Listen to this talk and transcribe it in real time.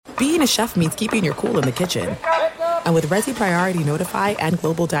being a chef means keeping your cool in the kitchen. And with Resi Priority Notify and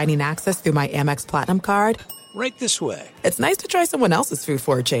Global Dining Access through my Amex Platinum card, right this way. It's nice to try someone else's food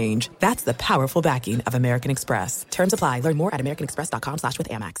for a change. That's the powerful backing of American Express. Terms apply. Learn more at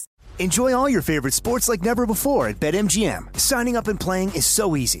americanexpress.com/withAmex. Enjoy all your favorite sports like never before at BetMGM. Signing up and playing is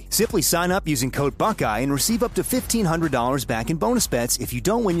so easy. Simply sign up using code Buckeye and receive up to $1,500 back in bonus bets if you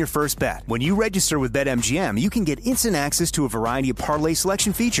don't win your first bet. When you register with BetMGM, you can get instant access to a variety of parlay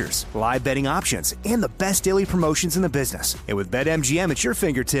selection features, live betting options, and the best daily promotions in the business. And with BetMGM at your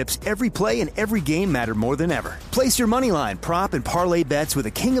fingertips, every play and every game matter more than ever. Place your moneyline, prop, and parlay bets with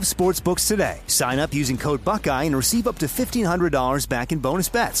the king of sportsbooks today. Sign up using code Buckeye and receive up to $1,500 back in bonus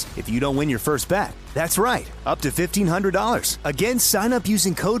bets if you don't win your first bet. That's right, up to $1,500. Again, sign up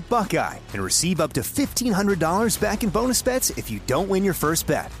using code Buckeye and receive up to $1,500 back in bonus bets if you don't win your first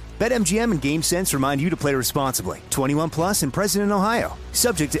bet. BetMGM and GameSense remind you to play responsibly. 21 plus and present in Ohio.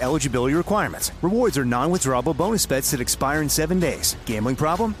 Subject to eligibility requirements. Rewards are non-withdrawable bonus bets that expire in 7 days. Gambling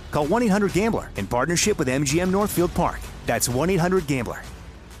problem? Call 1-800-GAMBLER in partnership with MGM Northfield Park. That's 1-800-GAMBLER.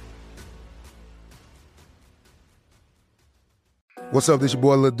 What's up, this your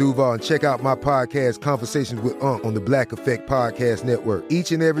boy Lil Duval, and check out my podcast, Conversations with Unc, on the Black Effect Podcast Network.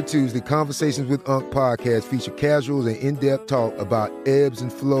 Each and every Tuesday, Conversations with Unc podcast feature casuals and in-depth talk about ebbs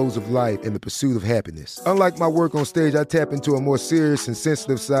and flows of life and the pursuit of happiness. Unlike my work on stage, I tap into a more serious and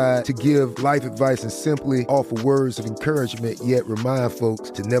sensitive side to give life advice and simply offer words of encouragement, yet remind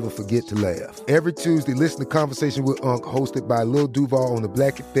folks to never forget to laugh. Every Tuesday, listen to Conversation with Unc, hosted by Lil Duval on the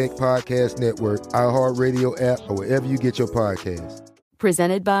Black Effect Podcast Network, iHeartRadio app, or wherever you get your podcasts.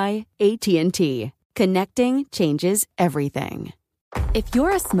 Presented by AT&T. Connecting changes everything. If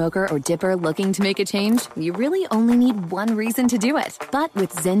you're a smoker or dipper looking to make a change, you really only need one reason to do it. But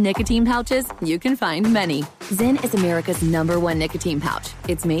with Zyn nicotine pouches, you can find many. Zyn is America's #1 nicotine pouch.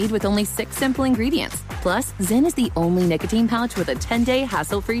 It's made with only 6 simple ingredients. Plus, Zyn is the only nicotine pouch with a 10-day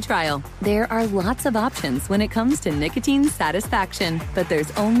hassle-free trial. There are lots of options when it comes to nicotine satisfaction, but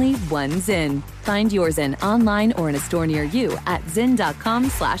there's only one Zyn. Find your Zyn online or in a store near you at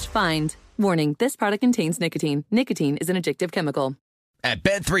zyn.com/find. Warning, this product contains nicotine. Nicotine is an addictive chemical. At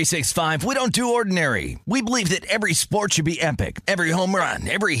Bet365, we don't do ordinary. We believe that every sport should be epic. Every home run,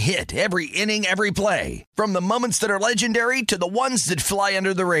 every hit, every inning, every play. From the moments that are legendary to the ones that fly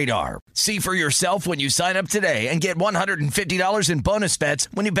under the radar. See for yourself when you sign up today and get $150 in bonus bets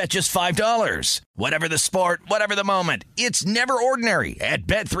when you bet just $5. Whatever the sport, whatever the moment, it's never ordinary at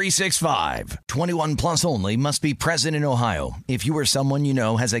Bet365. 21 plus only. Must be present in Ohio. If you or someone you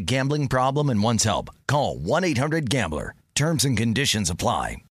know has a gambling problem and wants help, call 1-800-GAMBLER. Terms and conditions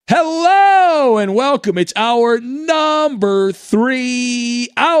apply. Hello and welcome. It's hour number 3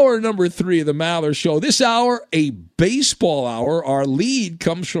 of the Maller Show. This hour, a baseball hour. Our lead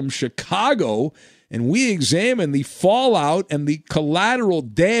comes from Chicago, and we examine the fallout and the collateral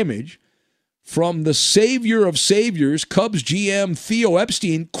damage from the savior of saviors, Cubs GM Theo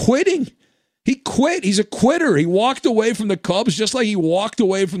Epstein, quitting. He quit. He's a quitter. He walked away from the Cubs just like he walked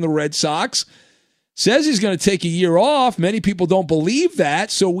away from the Red Sox. Says he's going to take a year off. Many people don't believe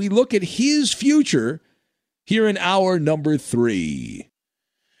that, so we look at his future here in hour number 3.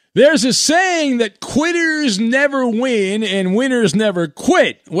 There's a saying that quitters never win and winners never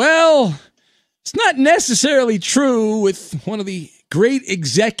quit. Well, it's not necessarily true with one of the great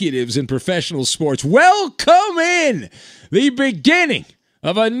executives in professional sports. Welcome in the beginning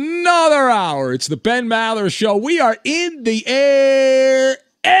of another hour. It's the Ben Maller Show. We are in the air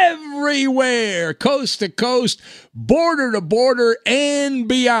everywhere, coast to coast, border to border, and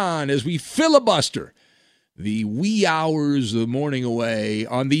beyond as we filibuster the wee hours of the morning away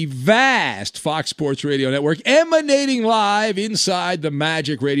on the vast Fox Sports Radio Network, emanating live inside the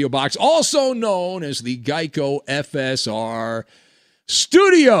Magic Radio Box, also known as the Geico FSR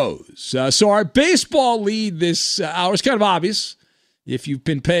Studios. So our baseball lead this hour is kind of obvious if you've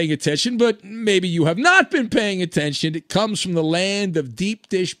been paying attention, but maybe you have not been paying attention. It comes from the land of deep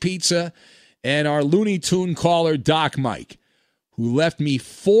dish pizza and our Looney Tune caller, Doc Mike, who left me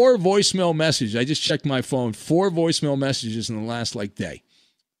 4 voicemail messages. I just checked my phone, 4 voicemail messages in the last day.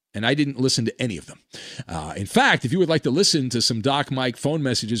 And I didn't listen to any of them. In fact, if you would like to listen to some Doc Mike phone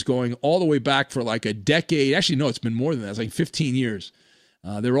messages going all the way back for like a decade, actually, no, it's been more than that. It's like 15 years.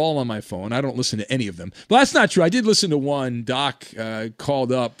 They're all on my phone. I don't listen to any of them. But that's not true. I did listen to one. Doc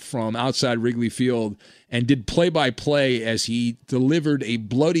called up from outside Wrigley Field and did play-by-play as he delivered a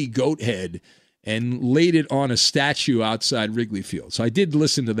bloody goat head and laid it on a statue outside Wrigley Field. So I did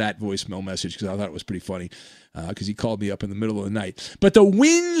listen to that voicemail message because I thought it was pretty funny because he called me up in the middle of the night. But the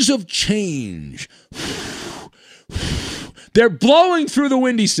winds of change They're blowing through the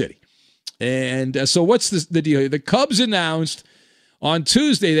Windy City. And so what's the deal here? The Cubs announced on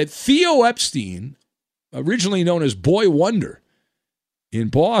Tuesday that Theo Epstein, originally known as Boy Wonder in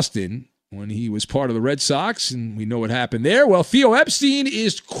Boston when he was part of the Red Sox, and we know what happened there. Well, Theo Epstein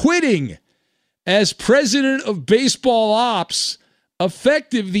is quitting as president of baseball ops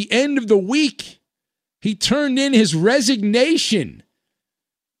effective the end of the week. He turned in his resignation.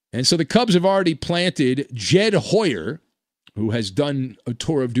 And so the Cubs have already planted Jed Hoyer, who has done a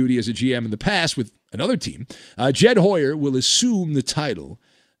tour of duty as a GM in the past with another team. Jed Hoyer will assume the title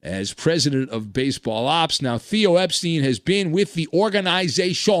as president of baseball ops. Now, Theo Epstein has been with the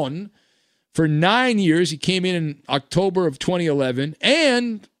organization for 9 years. He came in October of 2011,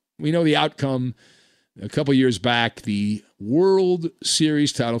 and we know the outcome a couple years back, the World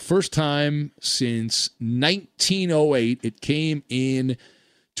Series title, first time since 1908. It came in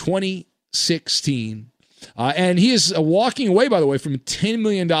 2016. And he is walking away, by the way, from a $10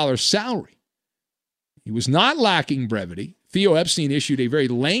 million salary. He was not lacking brevity. Theo Epstein issued a very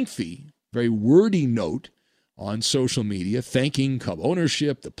lengthy, very wordy note on social media thanking Cub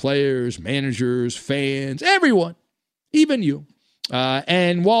ownership, the players, managers, fans, everyone, even you.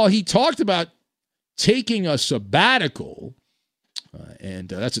 And while he talked about taking a sabbatical, and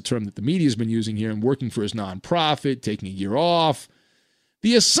that's a term that the media has been using here, and working for his nonprofit, taking a year off,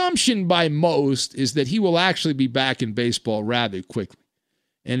 the assumption by most is that he will actually be back in baseball rather quickly.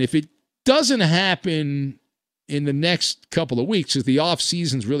 And if it doesn't happen in the next couple of weeks, because the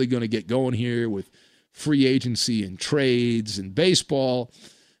offseason's really going to get going here with free agency and trades and baseball,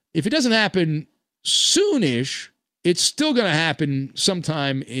 if it doesn't happen soonish, it's still going to happen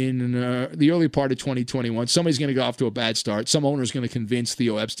sometime in the early part of 2021. Somebody's going to go off to a bad start. Some owner's going to convince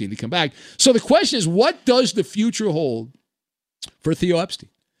Theo Epstein to come back. So the question is, what does the future hold for Theo Epstein?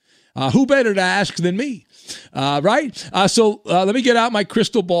 Who better to ask than me, right? So let me get out my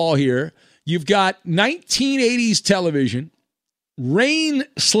crystal ball here. You've got 1980s television, Rain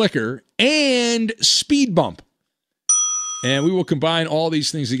Slicker, and Speed Bump. And we will combine all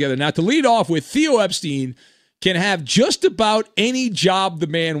these things together. Now, to lead off with, Theo Epstein can have just about any job the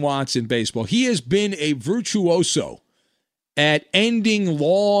man wants in baseball. He has been a virtuoso at ending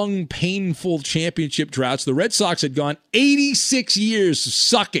long, painful championship droughts. The Red Sox had gone 86 years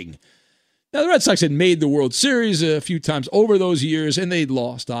sucking. Now, the Red Sox had made the World Series a few times over those years, and they'd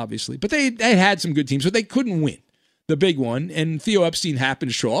lost, obviously. But they had some good teams, but they couldn't win the big one. And Theo Epstein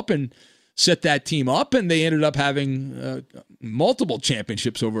happened to show up and set that team up, and they ended up having multiple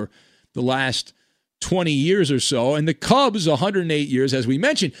championships over the last 20 years or so. And the Cubs, 108 years, as we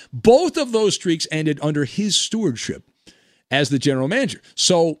mentioned, both of those streaks ended under his stewardship as the general manager.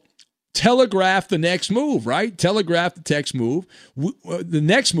 So telegraph the next move, right? Telegraph the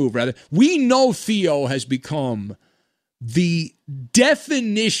next move, rather. We know Theo has become the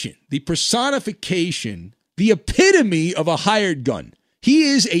definition, the personification, the epitome of a hired gun. He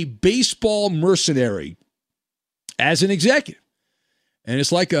is a baseball mercenary as an executive. And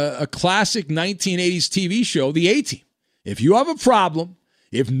it's like a classic 1980s TV show, The A-Team. If you have a problem,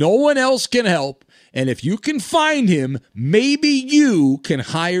 if no one else can help, and if you can find him, maybe you can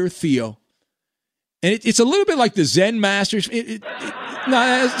hire Theo. And it's a little bit like the Zen Masters.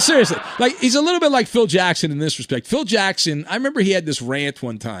 No, seriously. Like, he's a little bit like Phil Jackson in this respect. Phil Jackson, I remember he had this rant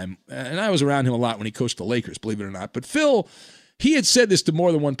one time, and I was around him a lot when he coached the Lakers, believe it or not. But Phil, he had said this to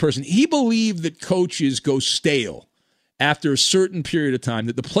more than one person. He believed that coaches go stale after a certain period of time,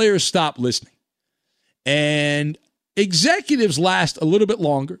 that the players stop listening. And executives last a little bit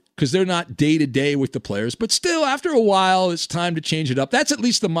longer because they're not day-to-day with the players. But still, after a while, it's time to change it up. That's at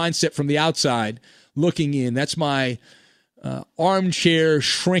least the mindset from the outside looking in. That's my armchair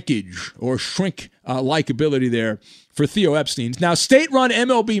shrinkage or shrink-like ability there for Theo Epstein. Now, state-run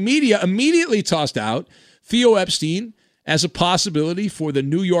MLB media immediately tossed out Theo Epstein as a possibility for the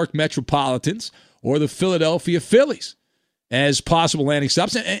New York Metropolitans or the Philadelphia Phillies as possible landing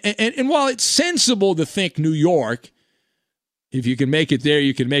stops. And while it's sensible to think New York, if you can make it there,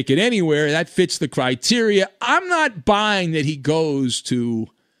 you can make it anywhere, that fits the criteria. I'm not buying that he goes to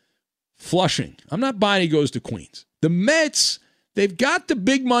Flushing. I'm not buying he goes to Queens. The Mets, they've got the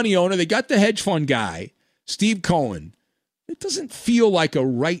big money owner. They got the hedge fund guy, Steve Cohen. It doesn't feel like a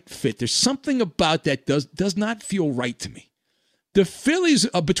right fit. There's something about that does not feel right to me. The Phillies,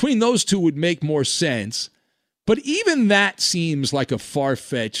 between those two, would make more sense. But even that seems like a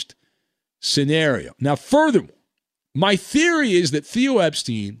far-fetched scenario. Now, furthermore, my theory is that Theo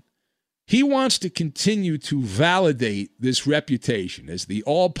Epstein, he wants to continue to validate this reputation as the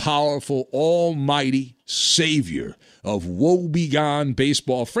all-powerful, almighty savior of woe-begone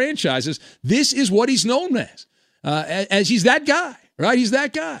baseball franchises. This is what he's known as. as he's that guy, right? He's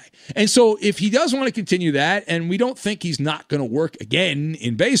that guy. And so if he does want to continue that, and we don't think he's not going to work again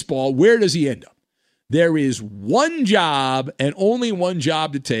in baseball, where does he end up? There is one job and only one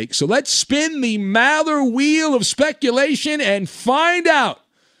job to take. So let's spin the Mather wheel of speculation and find out.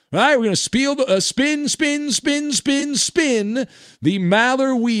 Right? We're going to spin the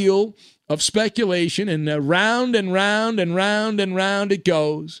Mather wheel of speculation, and round and round and round and round it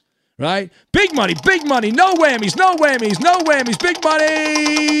goes. Right? Big money, no whammies, big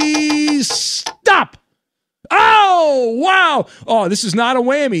money. Stop. Oh, wow. Oh, this is not a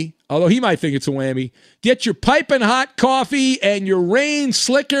whammy, although he might think it's a whammy. Get your piping hot coffee and your rain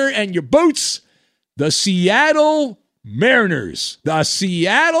slicker and your boots. The Seattle Mariners. The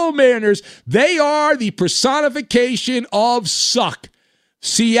Seattle Mariners. They are the personification of suck.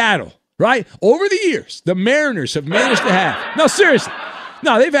 Seattle, right? Over the years, the Mariners have managed to have. No, seriously.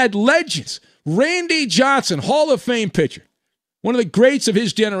 No, they've had legends. Randy Johnson, Hall of Fame pitcher. One of the greats of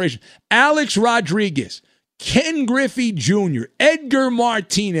his generation. Alex Rodriguez. Ken Griffey Jr., Edgar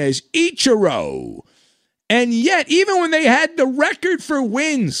Martinez, Ichiro. And yet, even when they had the record for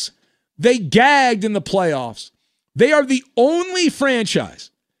wins, they gagged in the playoffs. They are the only franchise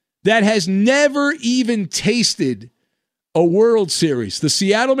that has never even tasted a World Series. The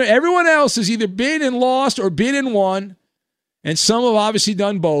Seattle, everyone else has either been and lost or been and won, and some have obviously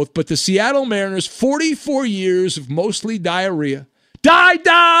done both. But the Seattle Mariners, 44 years of mostly diarrhea.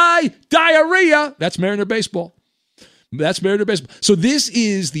 Diarrhea. That's Mariner baseball. So this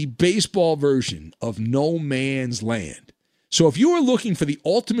is the baseball version of No Man's Land. So if you are looking for the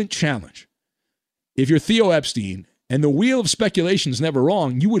ultimate challenge, if you're Theo Epstein, and the wheel of speculation is never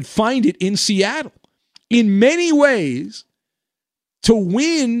wrong, you would find it in Seattle. In many ways, to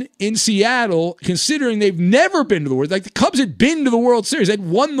win in Seattle, considering they've never been to the World Series. Like the Cubs had been to the World Series. They'd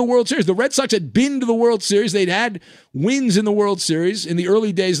won the World Series. The Red Sox had been to the World Series. They'd had wins in the World Series in the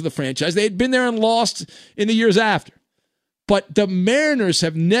early days of the franchise. They had been there and lost in the years after. But the Mariners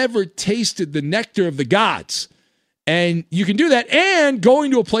have never tasted the nectar of the gods. And you can do that. And going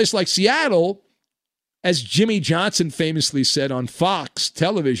to a place like Seattle, as Jimmy Johnson famously said on Fox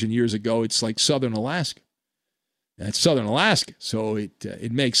television years ago, it's like Southern Alaska. That's Southern Alaska, so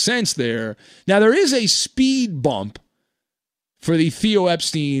it makes sense there. Now, there is a speed bump for the Theo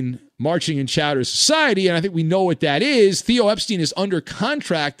Epstein Marching in Chowder Society, and I think we know what that is. Theo Epstein is under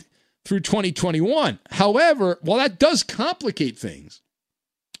contract through 2021. However, while that does complicate things,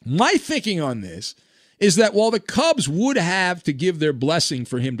 my thinking on this is that while the Cubs would have to give their blessing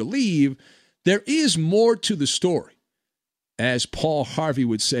for him to leave, there is more to the story, as Paul Harvey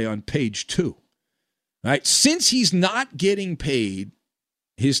would say on page 2. Right? Since he's not getting paid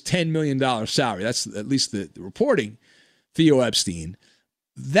his $10 million salary, that's at least the reporting, Theo Epstein,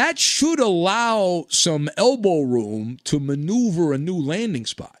 that should allow some elbow room to maneuver a new landing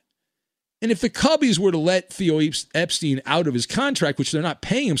spot. And if the Cubbies were to let Theo Epstein out of his contract, which they're not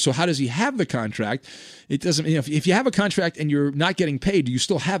paying him, so how does he have the contract? It doesn't. If you have a contract and you're not getting paid, do you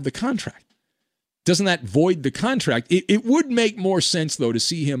still have the contract? Doesn't that void the contract? It would make more sense, though, to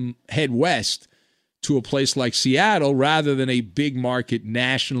see him head west to a place like Seattle rather than a big market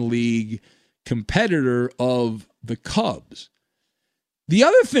National League competitor of the Cubs. The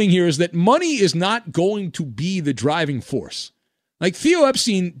other thing here is that money is not going to be the driving force. Like Theo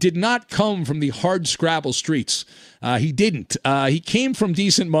Epstein did not come from the hard scrabble streets. He didn't. He came from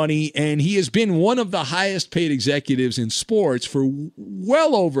decent money, and he has been one of the highest paid executives in sports for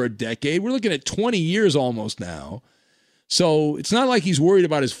well over a decade. We're looking at 20 years almost now. So it's not like he's worried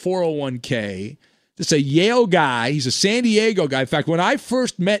about his 401k. It's a Yale guy. He's a San Diego guy. In fact, when I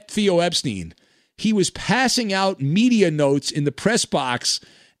first met Theo Epstein, he was passing out media notes in the press box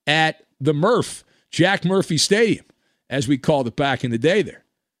at the Murph, Jack Murphy Stadium, as we called it back in the day there.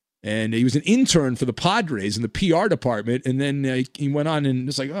 And he was an intern for the Padres in the PR department. And then he went on and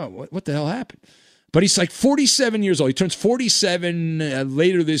it's like, oh, what the hell happened? But he's like 47 years old. He turns 47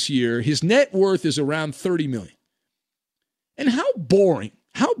 later this year. His net worth is around $30 million. And how boring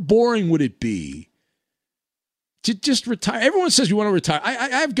would it be to just retire? Everyone says you want to retire. I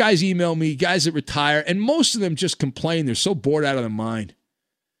have guys email me, guys that retire, and most of them just complain. They're so bored out of their mind.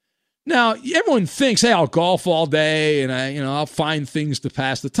 Now, everyone thinks, hey, I'll golf all day and I'll find things to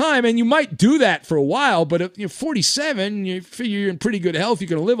pass the time. And you might do that for a while, but if you're 47, you figure you're in pretty good health, you're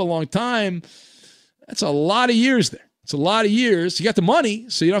going to live a long time. That's a lot of years there. It's a lot of years. You got the money,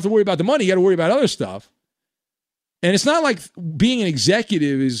 so you don't have to worry about the money. You got to worry about other stuff. And it's not like being an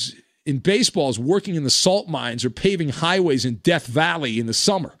executive in baseball is working in the salt mines or paving highways in Death Valley in the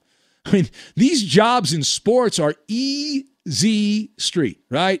summer. I mean, these jobs in sports are easy street,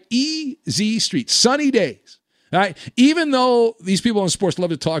 right? Easy street. Sunny days. All right? Even though these people in sports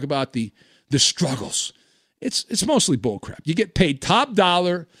love to talk about the struggles, it's mostly bullcrap. You get paid top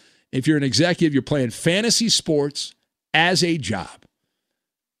dollar. If you're an executive, you're playing fantasy sports as a job.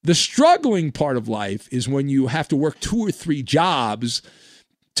 The struggling part of life is when you have to work 2 or 3 jobs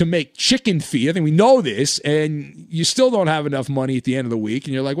to make chicken feed. I think we know this, and you still don't have enough money at the end of the week,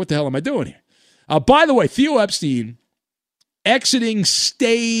 and you're like, what the hell am I doing here? By the way, Theo Epstein exiting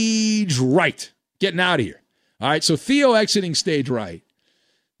stage right, getting out of here. All right, so Theo exiting stage right.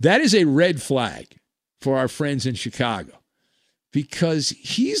 That is a red flag for our friends in Chicago, because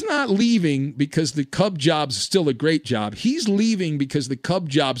he's not leaving because the Cub job's still a great job. He's leaving because the Cub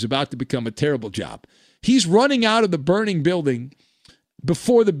job's about to become a terrible job. He's running out of the burning building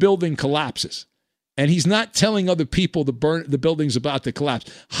before the building collapses. And he's not telling other people the building's about to collapse.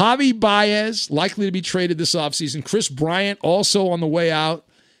 Javi Baez, likely to be traded this offseason. Chris Bryant, also on the way out.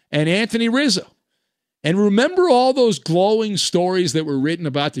 And Anthony Rizzo. And remember all those glowing stories that were written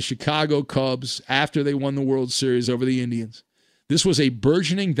about the Chicago Cubs after they won the World Series over the Indians? This was a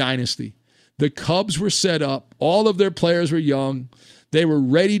burgeoning dynasty. The Cubs were set up. All of their players were young. They were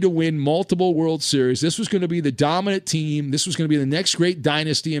ready to win multiple World Series. This was going to be the dominant team. This was going to be the next great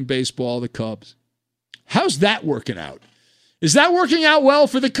dynasty in baseball, the Cubs. How's that working out? Is that working out well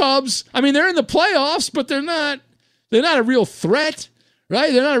for the Cubs? I mean, they're in the playoffs, but they're not a real threat,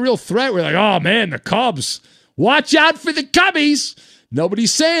 right? They're not a real threat. We're like, oh, man, the Cubs. Watch out for the Cubbies.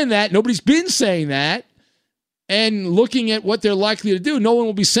 Nobody's saying that. Nobody's been saying that. And looking at what they're likely to do, no one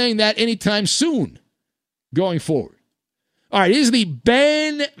will be saying that anytime soon going forward. All right, here's the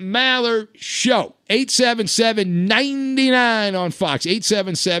Ben Maller Show. 877-99 on Fox.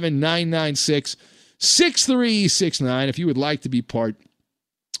 877-996-6369. If you would like to be part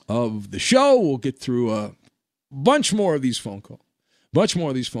of the show, we'll get through a bunch more of these phone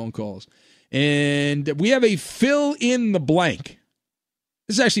calls. And we have a fill in the blank.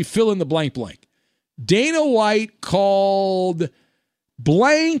 This is actually fill in the blank blank. Dana White called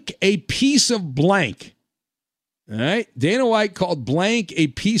blank a piece of blank. All right? Dana White called blank a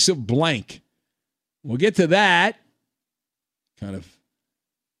piece of blank. We'll get to that. Kind of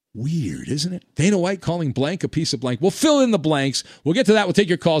weird, isn't it? Dana White calling blank a piece of blank. We'll fill in the blanks. We'll get to that. We'll take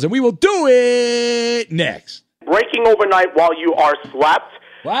your calls, and we will do it next. Breaking overnight while you are slept.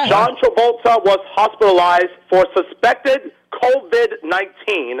 Wow. John Travolta was hospitalized for suspected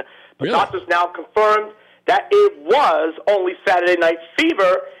COVID-19. But Really? doctors now confirmed that it was only Saturday night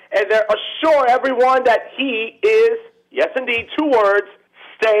fever, and they assure everyone that he is, yes indeed, 2 words,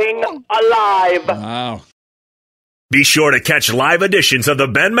 staying alive. Wow. Be sure to catch live editions of the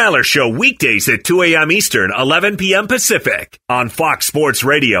Ben Maller Show weekdays at 2 a.m. Eastern, 11 p.m. Pacific on Fox Sports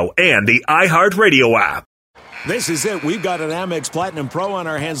Radio and the iHeartRadio app. This is it. We've got an Amex Platinum Pro on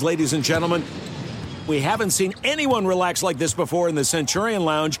our hands, ladies and gentlemen. We haven't seen anyone relax like this before in the Centurion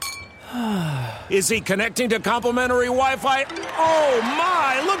Lounge. Is he connecting to complimentary Wi-Fi? Oh,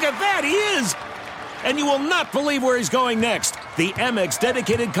 my! Look at that! He is! And you will not believe where he's going next. The Amex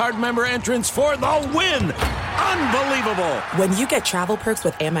dedicated card member entrance for the win! Unbelievable! When you get travel perks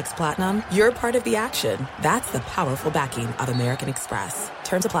with Amex Platinum, you're part of the action. That's the powerful backing of American Express.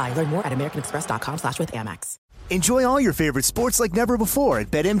 Terms apply. Learn more at americanexpress.com/withAmex. Enjoy all your favorite sports like never before at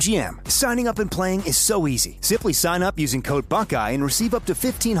BetMGM. Signing up and playing is so easy. Simply sign up using code Buckeye and receive up to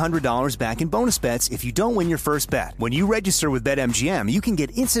 $1,500 back in bonus bets if you don't win your first bet. When you register with BetMGM, you can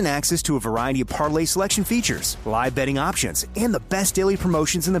get instant access to a variety of parlay selection features, live betting options, and the best daily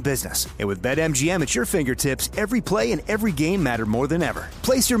promotions in the business. And with BetMGM at your fingertips, every play and every game matter more than ever.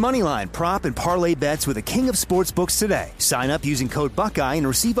 Place your moneyline, prop, and parlay bets with the king of sportsbooks today. Sign up using code Buckeye and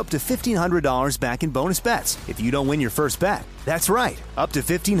receive up to $1,500 back in bonus bets if you don't win your first bet. That's right, up to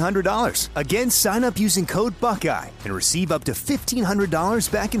 $1,500. Again, sign up using code Buckeye and receive up to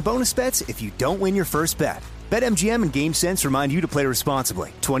 $1,500 back in bonus bets if you don't win your first bet. BetMGM and GameSense remind you to play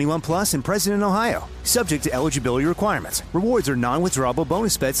responsibly. 21 plus and present in Ohio. Subject to eligibility requirements. Rewards are non-withdrawable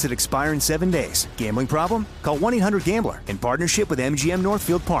bonus bets that expire in 7 days. Gambling problem? Call 1-800-GAMBLER in partnership with MGM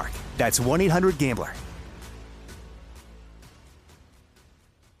Northfield Park. That's 1-800-GAMBLER.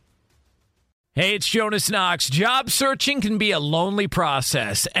 Hey, it's Jonas Knox. Job searching can be a lonely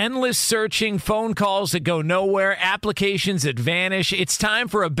process. Endless searching, phone calls that go nowhere, applications that vanish. It's time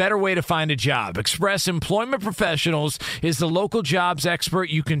for a better way to find a job. Express Employment Professionals is the local jobs expert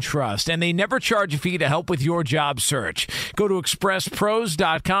you can trust, and they never charge a fee to help with your job search. Go to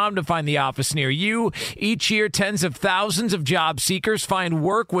expresspros.com to find the office near you. Each year, tens of thousands of job seekers find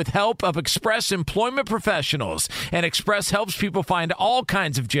work with help of Express Employment Professionals, and Express helps people find all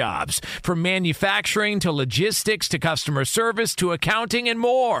kinds of jobs, from manufacturing to logistics to customer service to accounting and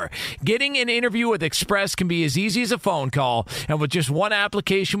more. Getting an interview with Express can be as easy as a phone call. And with just one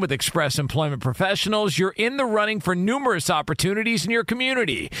application with Express Employment Professionals, you're in the running for numerous opportunities in your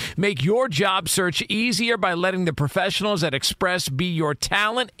community. Make your job search easier by letting the professionals at Express be your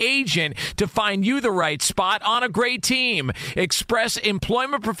talent agent to find you the right spot on a great team. Express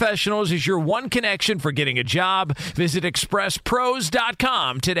Employment Professionals is your one connection for getting a job. Visit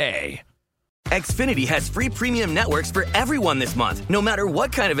expresspros.com today. Xfinity has free premium networks for everyone this month, no matter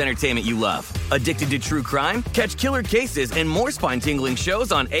what kind of entertainment you love. Addicted to true crime? Catch killer cases and more spine-tingling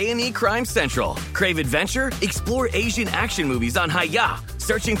shows on A&E Crime Central. Crave adventure? Explore Asian action movies on Hi-Ya.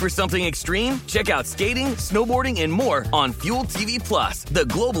 Searching for something extreme? Check out skating, snowboarding, and more on Fuel TV Plus, the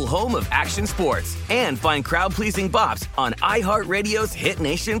global home of action sports. And find crowd-pleasing bops on iHeartRadio's Hit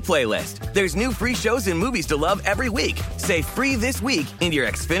Nation playlist. There's new free shows and movies to love every week. Say free this week in your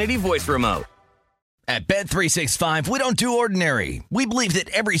Xfinity voice remote. At Bet365, we don't do ordinary. We believe that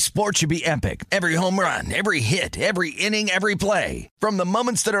every sport should be epic. Every home run, every hit, every inning, every play. From the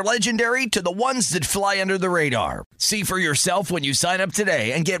moments that are legendary to the ones that fly under the radar. See for yourself when you sign up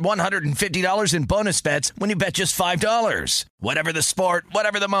today and get $150 in bonus bets when you bet just $5. Whatever the sport,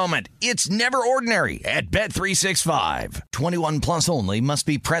 whatever the moment, it's never ordinary at Bet365. 21 plus only. Must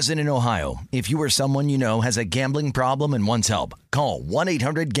be present in Ohio. If you or someone you know has a gambling problem and wants help, call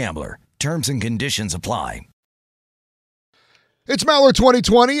 1-800-GAMBLER. Terms and conditions apply. It's Maller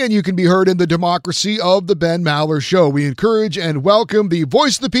 2020, and you can be heard in the democracy of the Ben Maller Show. We encourage and welcome the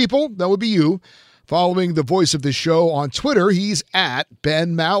voice of the people, that would be you, following the voice of the show on Twitter. He's at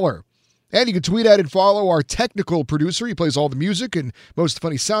Ben Maller. And you can tweet at and follow our technical producer. He plays all the music and most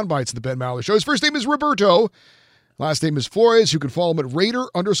funny sound bites of the Ben Maller Show. His first name is Roberto. Last name is Flores. You can follow him at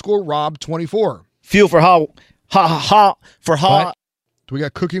Raider_Rob24. Feel for ha. We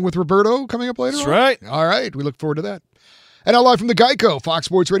got Cooking with Roberto coming up later. That's right. All right. We look forward to that. And now live from the Geico Fox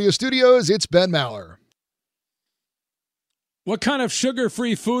Sports Radio studios, it's Ben Maller. What kind of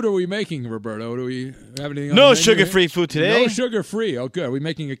sugar-free food are we making, Roberto? Do we have anything on No the menu sugar-free food today. No sugar-free. Oh, good. Are we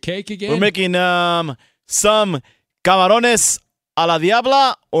making a cake again? We're making some camarones a la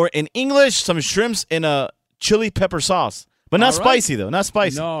diabla, or in English, some shrimps in a chili pepper sauce. But not spicy though. Not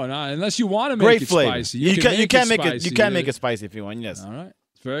spicy. No, unless you want to make Great it flavor. spicy. You can make spicy. You can make it spicy if you want. Yes. All right.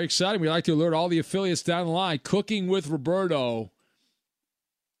 It's very exciting. We like to alert all the affiliates down the line. Cooking with Roberto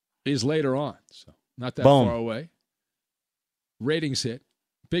is later on, so not that far away. Ratings hit,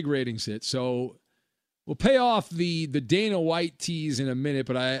 big ratings hit. So we'll pay off the Dana White tease in a minute,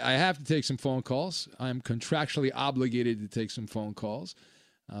 but I have to take some phone calls. I'm contractually obligated to take some phone calls.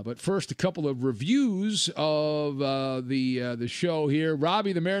 But first, a couple of reviews of the show here.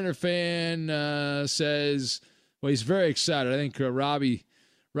 Robbie, the Mariner fan, says, well, he's very excited. I think Robbie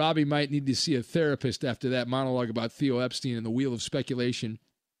might need to see a therapist after that monologue about Theo Epstein and the wheel of speculation.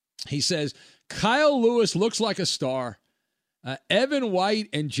 He says, Kyle Lewis looks like a star. Evan White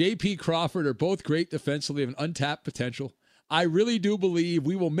and J.P. Crawford are both great defensively of an untapped potential. I really do believe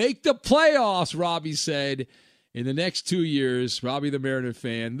we will make the playoffs, Robbie said. In the next 2 years, Robbie the Mariner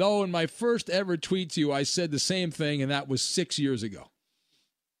fan, though in my first ever tweet to you, I said the same thing, and that was 6 years ago.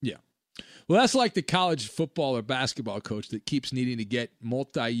 Yeah. Well, that's like the college football or basketball coach that keeps needing to get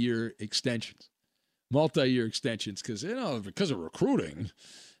multi-year extensions. Because of recruiting.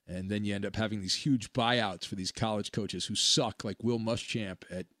 And then you end up having these huge buyouts for these college coaches who suck, like Will Muschamp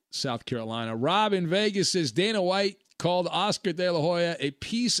at South Carolina. Rob in Vegas says Dana White called Oscar De La Hoya a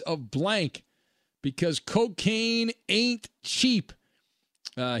piece of blank because cocaine ain't cheap,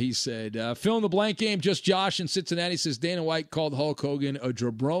 he said. Fill in the blank game, just Josh in Cincinnati says Dana White called Hulk Hogan a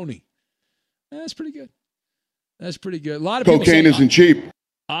jabroni. That's pretty good. A lot of cocaine isn't cheap.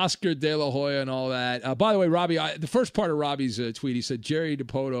 Oscar De La Hoya and all that. By the way, Robbie, the first part of Robbie's tweet, he said Jerry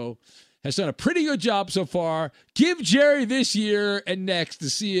DiPoto has done a pretty good job so far. Give Jerry this year and next to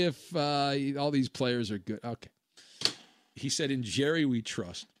see if all these players are good. Okay. He said, in Jerry we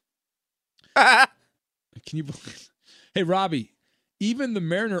trust. Can you believe? Hey, Robbie, even the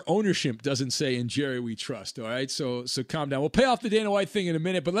Mariner ownership doesn't say in Jerry we trust, all right? So calm down. We'll pay off the Dana White thing in a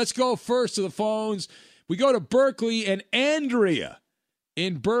minute, but let's go first to the phones. We go to Berkeley, and Andrea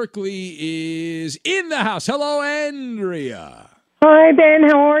in Berkeley is in the house. Hello, Andrea. Hi, Ben.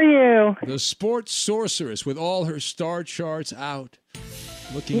 How are you? The sports sorceress with all her star charts out,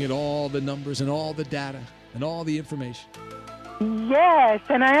 looking at all the numbers and all the data and all the information. Yes,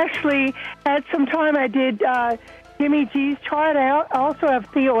 and I actually had some time. I did Jimmy G's chart. I also have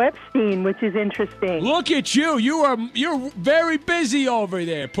Theo Epstein, which is interesting. Look at you. You're very busy over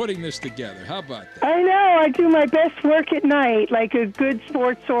there putting this together. How about that? I know. I do my best work at night, like a good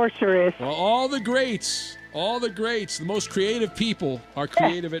sports sorceress. Well, all the greats, the most creative people are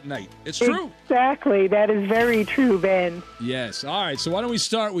creative at night. It's true. Exactly. That is very true, Ben. Yes. All right. So why don't we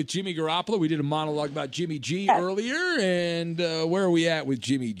start with Jimmy Garoppolo? We did a monologue about Jimmy G earlier, and where are we at with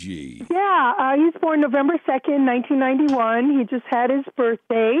Jimmy G? Yeah, he was born November 2nd, 1991. He just had his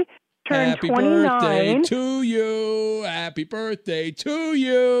birthday, turned Happy 29. birthday to you. Happy birthday to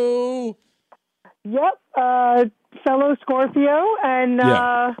you. Yep, fellow Scorpio, and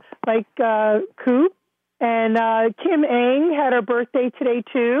Coop. And Kim Eng had her birthday today,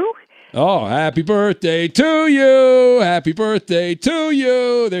 too. Oh, happy birthday to you. Happy birthday to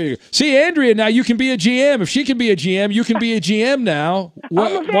you. There you go. See, Andrea, now you can be a GM. If she can be a GM, you can be a GM now.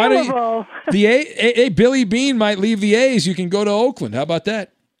 I'm available. Billy Bean might leave the A's. You can go to Oakland. How about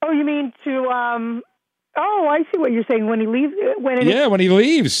that? Oh, you mean to oh, I see what you're saying. When he leaves when he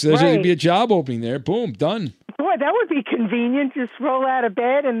leaves. There's going right. to be a job opening there. Boom, done. Boy, that would be convenient. Just roll out of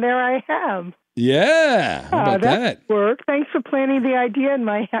bed and there I am. Yeah, how about that? Work. Thanks for planting the idea in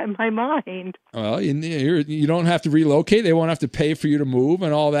my mind. Well, you don't have to relocate. They won't have to pay for you to move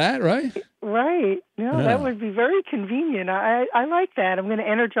and all that, right? Right. No, Yeah. that would be very convenient. I like that. I'm going to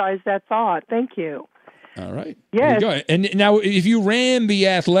energize that thought. Thank you. All right. Yes. There you go. And now, if you ran the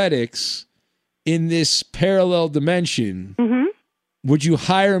Athletics in this parallel dimension, would you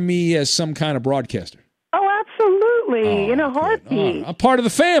hire me as some kind of broadcaster? Oh, absolutely. In a heartbeat. I'm part of the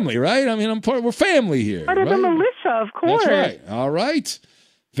family, right? I mean, we're family here. Part of the militia, of course. That's right. All right.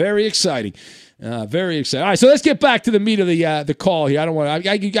 Very exciting. Very exciting. All right, so let's get back to the meat of the call here. I don't want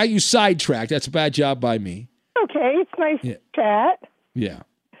to. I got you sidetracked. That's a bad job by me. Okay, it's nice to chat. Yeah.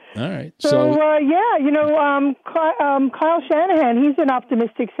 All right. So Kyle Shanahan, he's an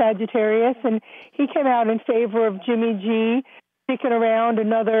optimistic Sagittarius, and he came out in favor of Jimmy G sticking around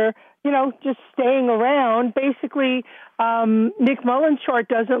another, just staying around. Basically, Nick Mullen's chart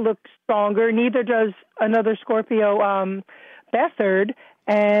doesn't look stronger. Neither does another Scorpio, Beathard,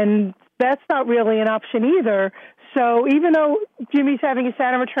 and that's not really an option either. So even though Jimmy's having a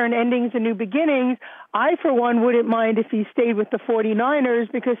Saturn return endings and new beginnings, I, for one, wouldn't mind if he stayed with the 49ers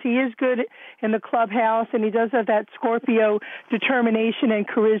because he is good in the clubhouse and he does have that Scorpio determination and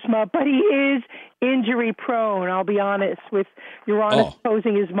charisma, but he is injury prone, I'll be honest, with Uranus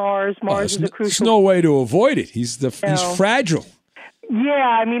opposing his Mars. Mars is a crucial... There's no way to avoid it. He's fragile.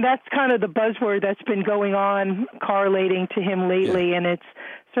 Yeah, I mean, that's kind of the buzzword that's been going on correlating to him lately, and it's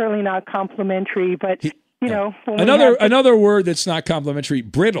certainly not complimentary, but... Another word that's not complimentary,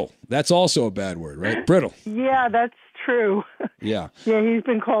 brittle. That's also a bad word, right? Brittle. Yeah, that's true. Yeah. Yeah, he's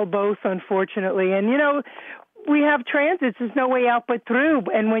been called both, unfortunately. And, we have transits. There's no way out but through.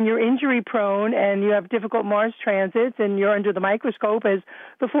 And when you're injury prone and you have difficult Mars transits and you're under the microscope as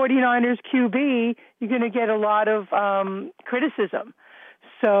the 49ers QB, you're going to get a lot of criticism.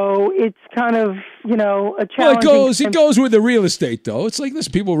 So it's kind of, a challenge. Well, it goes with the real estate, though. It's like,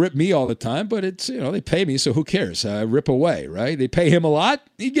 listen, people rip me all the time, but it's, they pay me, so who cares? I rip away, right? They pay him a lot,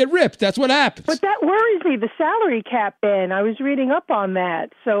 you get ripped. That's what happens. But that worries me, the salary cap, Ben. I was reading up on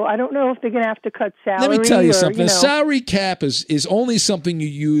that. So I don't know if they're going to have to cut salary. Let me tell you something. The salary cap is only something you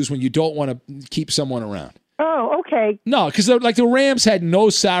use when you don't want to keep someone around. Oh, okay. No, because the Rams had no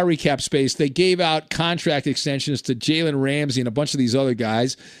salary cap space. They gave out contract extensions to Jalen Ramsey and a bunch of these other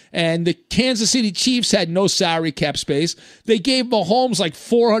guys. And the Kansas City Chiefs had no salary cap space. They gave Mahomes like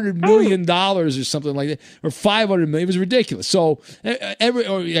 $400 million or something like that, or $500 million. It was ridiculous. So, I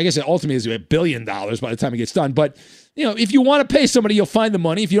guess ultimately it's $1 billion by the time it gets done. But, if you want to pay somebody, you'll find the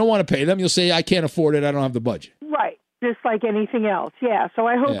money. If you don't want to pay them, you'll say, I can't afford it. I don't have the budget. Right. Just like anything else. Yeah. So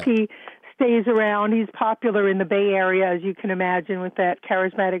I hope he stays around. He's popular in the Bay Area, as you can imagine, with that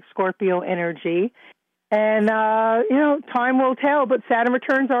charismatic Scorpio energy. And, time will tell, but Saturn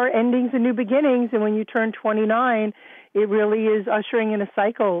returns are endings and new beginnings. And when you turn 29, it really is ushering in a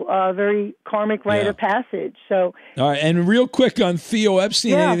cycle, a very karmic rite of passage. So, all right. And real quick on Theo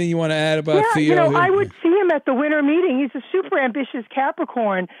Epstein, anything you want to add about Theo? I would see him at the winter meeting. He's a super ambitious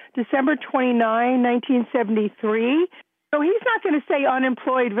Capricorn, December 29, 1973. So he's not going to stay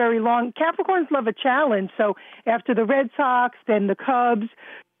unemployed very long. Capricorns love a challenge. So after the Red Sox, then the Cubs.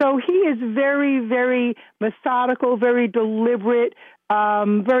 So he is very, very methodical, very deliberate,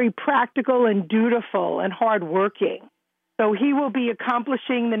 very practical and dutiful and hardworking. So he will be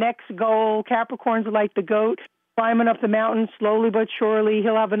accomplishing the next goal. Capricorns are like the goat, climbing up the mountain slowly but surely.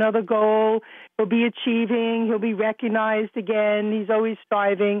 He'll have another goal. He'll be achieving. He'll be recognized again. He's always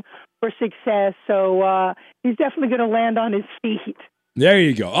striving for success. So he's definitely going to land on his feet. There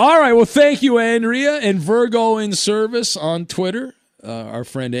you go. All right. Well, thank you, Andrea. And Virgo in Service on Twitter, our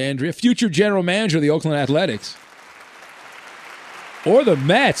friend Andrea, future general manager of the Oakland Athletics. Or the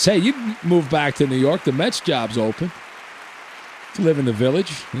Mets. Hey, you move back to New York. The Mets job's open. To live in the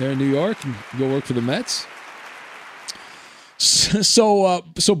Village there in New York and go work for the Mets. So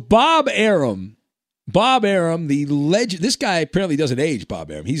Bob Arum, the legend. This guy apparently doesn't age. Bob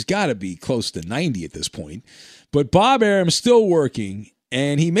Arum. He's got to be close to 90 at this point. But Bob Arum's still working,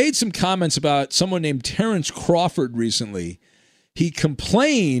 and he made some comments about someone named Terrence Crawford recently. He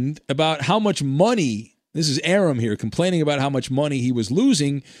complained about how much money. This is Arum here complaining about how much money he was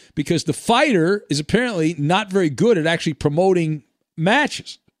losing because the fighter is apparently not very good at actually promoting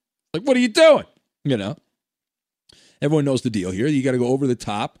matches. Like, what are you doing? You know, everyone knows the deal here. You got to go over the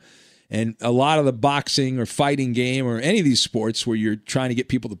top. And a lot of the boxing or fighting game or any of these sports where you're trying to get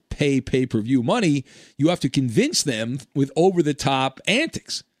people to pay pay-per-view money, you have to convince them with over-the-top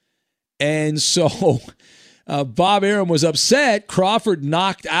antics. And so Bob Arum was upset. Crawford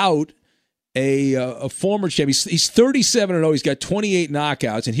knocked out a former champ. He's 37-0. He's got 28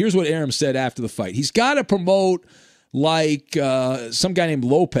 knockouts. And here's what Arum said after the fight. He's got to promote like some guy named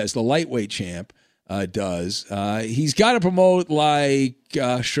Lopez, the lightweight champ, does. He's got to promote like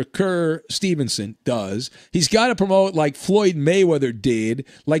Shakur Stevenson does. He's got to promote like Floyd Mayweather did,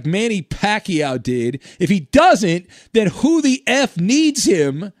 like Manny Pacquiao did. If he doesn't, then who the F needs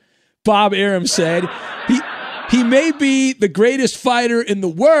him, Bob Arum said. He may be the greatest fighter in the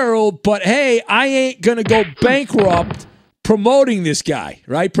world, but hey, I ain't going to go bankrupt promoting this guy,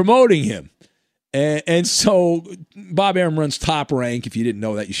 right? Promoting him. And so Bob Arum runs Top Rank. If you didn't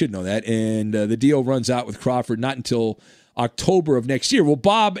know that, you should know that. And the deal runs out with Crawford not until October of next year. Well,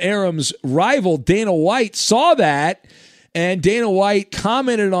 Bob Arum's rival, Dana White, saw that, and Dana White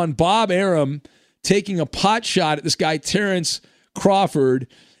commented on Bob Arum taking a pot shot at this guy, Terrence Crawford.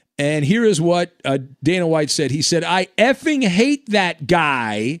 And here is what Dana White said. He said, "I effing hate that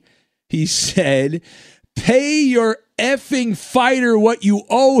guy." He said, "Pay your effing fighter what you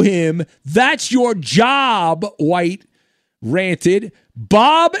owe him. That's your job," White ranted.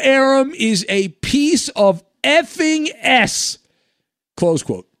 "Bob Arum is a piece of effing S." Close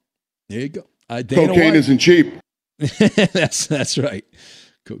quote. There you go. Cocaine isn't cheap. That's right.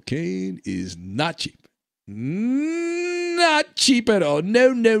 Cocaine is not cheap. Not cheap at all.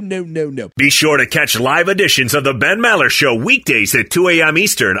 No. Be sure to catch live editions of the Ben Maller Show weekdays at 2 a.m.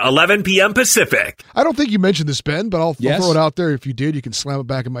 Eastern, 11 p.m. Pacific. I don't think you mentioned this, Ben, but I'll Yes. throw it out there. If you did, you can slam it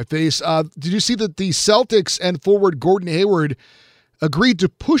back in my face. Did you see that the Celtics and forward Gordon Hayward agreed to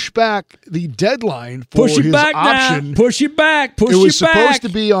push back the deadline for Push it his back option? now. Push it back. It was back. supposed to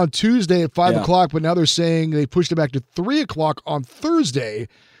be on Tuesday at 5 Yeah. o'clock, but now they're saying they pushed it back to 3 o'clock on Thursday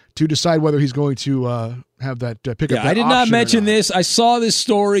to decide whether he's going to have that pick up that I did option not or mention not. this. I saw this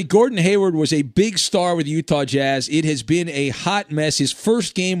story. Gordon Hayward was a big star with the Utah Jazz. It has been a hot mess. His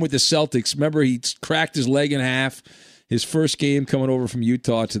first game with the Celtics, remember he cracked his leg in half. His first game coming over from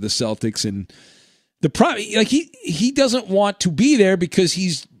Utah to the Celtics, and the problem, like he doesn't want to be there because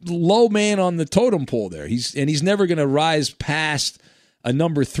he's low man on the totem pole there. He's never going to rise past a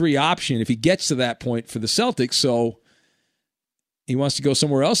number 3 option if he gets to that point for the Celtics. So he wants to go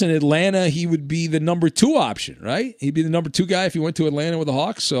somewhere else. In Atlanta, he would be the number 2 option, right? He'd be the number 2 guy if he went to Atlanta with the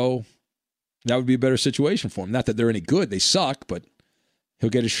Hawks. So that would be a better situation for him. Not that they're any good. They suck, but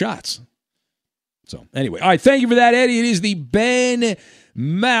he'll get his shots. So anyway, all right, thank you for that, Eddie. It is the Ben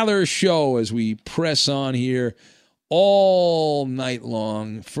Maller Show as we press on here all night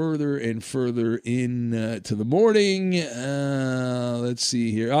long, further and further in to the morning. Let's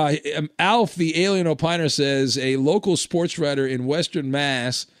see here. Alf, the alien opiner, says a local sports writer in Western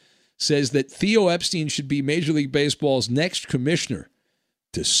Mass says that Theo Epstein should be Major League Baseball's next commissioner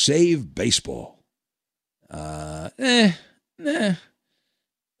to save baseball. I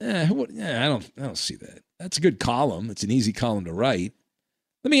don't see that. That's a good column. It's an easy column to write.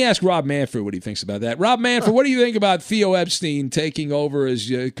 Let me ask Rob Manfred what he thinks about that. Rob Manfred, what do you think about Theo Epstein taking over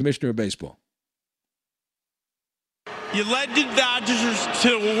as commissioner of baseball? You led the Dodgers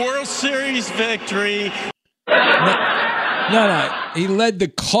to a World Series victory. No. He led the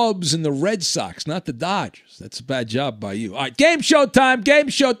Cubs and the Red Sox, not the Dodgers. That's a bad job by you. All right, game show time.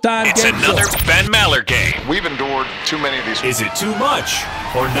 It's another Ben Maller game. We've endured too many of these. Is it too much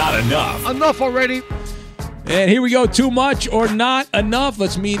or not enough? Enough already. And here we go, too much or not enough.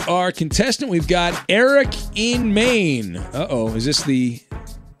 Let's meet our contestant. We've got Eric in Maine. Uh-oh, is this the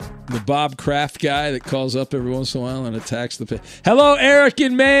The Bob Kraft guy that calls up every once in a while and attacks the pit. Hello, Eric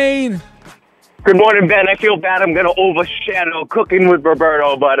in Maine. Good morning, Ben. I feel bad I'm going to overshadow Cooking with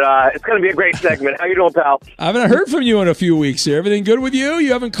Roberto, but it's going to be a great segment. How you doing, pal? I haven't heard from you in a few weeks here. Everything good with you?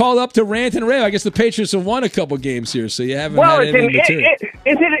 You haven't called up to rant and rave. I guess the Patriots have won a couple games here, so you haven't had anything material.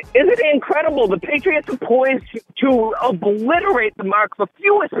 Isn't it incredible? The Patriots are poised to obliterate the mark for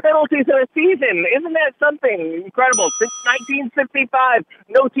fewest penalties in a season. Isn't that something incredible? Since 1965,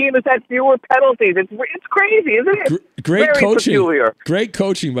 no team has had fewer penalties. It's crazy, isn't it? Great Very coaching. peculiar. Great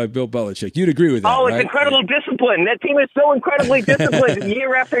coaching by Bill Belichick. You'd agree with that, Oh, it's right? incredible discipline. That team is so incredibly disciplined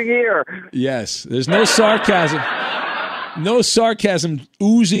year after year. Yes. There's no sarcasm. No sarcasm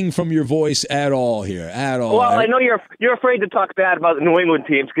oozing from your voice at all here. At all. Well, I know you're afraid to talk bad about the New England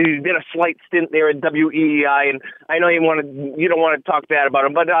teams because you did a slight stint there at WEEI, and I know you don't want to talk bad about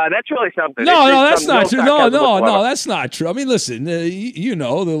them, but that's really something. No, that's not true. No, that's not true. I mean, listen, you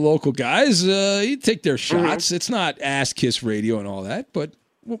know the local guys, you take their shots. Mm-hmm. It's not ass-kiss radio and all that, but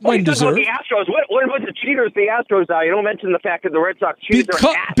Well, when you talk about deserved. the Astros. What about the cheaters the Astros are? You don't mention the fact that the Red Sox cheated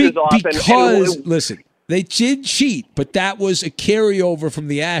their asses off. Because, listen, they did cheat, but that was a carryover from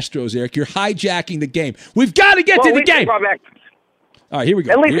the Astros, Eric. You're hijacking the game. We've got to get to the game. All right, here we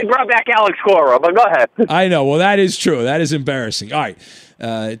go. At least they brought back Alex Cora, but go ahead. I know. Well, that is true. That is embarrassing. All right.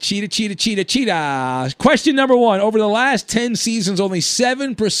 Cheetah. Question number 1. Over the last 10 seasons, only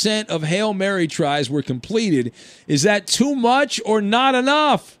 7% of Hail Mary tries were completed. Is that too much or not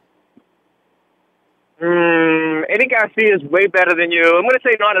enough? Eddie Garcia is way better than you. I'm going to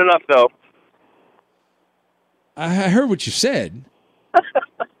say not enough, though. I heard what you said.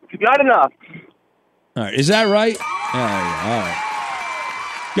 Not enough. All right. Is that right? All right.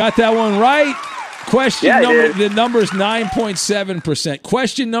 Got that one right. The number is 9.7%.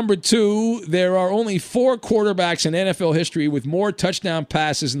 Question number 2, there are only 4 quarterbacks in NFL history with more touchdown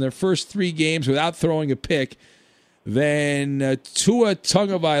passes in their first 3 games without throwing a pick than Tua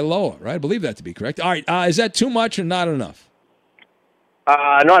Tagovailoa, right? I believe that to be correct. All right, is that too much or not enough?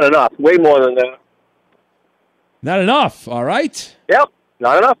 Not enough. Way more than that. Not enough, all right? Yep,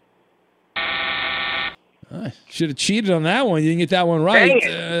 not enough. Should have cheated on that one. You didn't get that one right.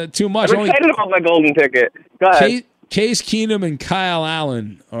 Too much. I'm excited about my golden ticket. Go ahead. Case Keenum and Kyle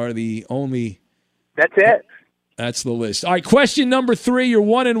Allen are the only. That's it. That's the list. All right, question number 3. You're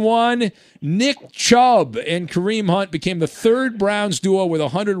 1-1. Nick Chubb and Kareem Hunt became the 3rd Browns duo with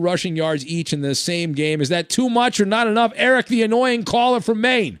 100 rushing yards each in the same game. Is that too much or not enough? Eric, the annoying caller from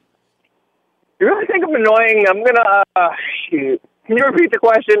Maine. You really think I'm annoying? I'm gonna. Can you repeat the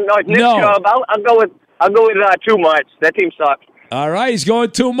question? No, it's Nick Chubb. I'll go with too much. That team sucks. All right, he's going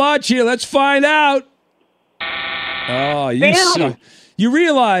too much here. Let's find out. Oh, you suck. You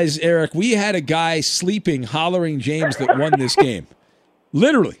realize, Eric, we had a guy sleeping, hollering James that won this game.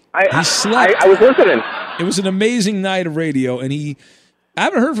 Literally. He slept. I was listening. It was an amazing night of radio, and I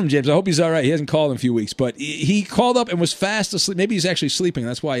haven't heard from James. I hope he's all right. He hasn't called in a few weeks, but he called up and was fast asleep. Maybe he's actually sleeping.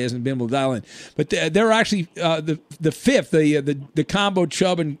 That's why he hasn't been able to dial in. But they're actually the fifth, the combo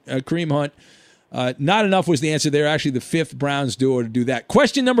Chubb and Kareem Hunt. Not enough was the answer. They're actually the 5th Browns duo to do that.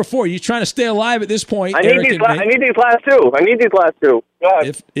 Question number 4. You're trying to stay alive at this point. I need these last two.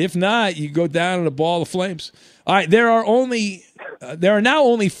 If not, you go down in a ball of flames. All right, there are now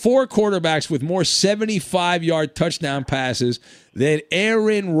only 4 quarterbacks with more 75-yard touchdown passes than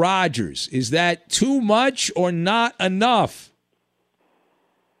Aaron Rodgers. Is that too much or not enough?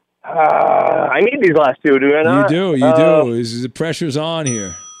 I need these last two, do I not? You do. The pressure's on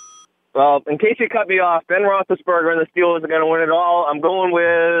here. Well, in case you cut me off, Ben Roethlisberger and the Steelers are going to win it all. I'm going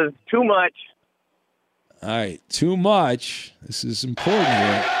with too much. All right, too much. This is important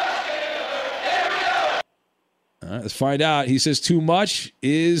here. All right, let's find out. He says too much.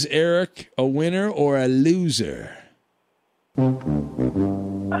 Is Eric a winner or a loser?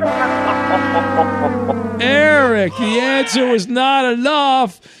 Eric, the answer was not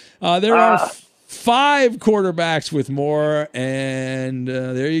enough. There are 5 quarterbacks with more, and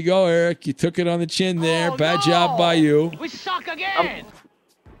there you go, Eric. You took it on the chin there. Bad job by you. We suck again.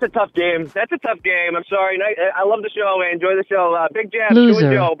 It's a tough game. That's a tough game. I'm sorry. I love the show. I enjoy the show. Big Jab. Loser. You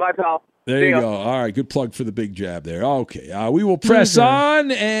and Joe. Bye, pal. There you go. All right, good plug for the big jab there. Okay, we will press on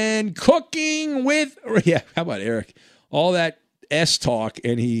and cooking with. Yeah, how about Eric? All that S talk,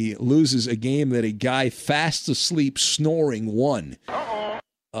 and he loses a game that a guy fast asleep snoring won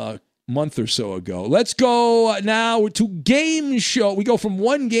a month or so ago. Let's go now to game show. We go from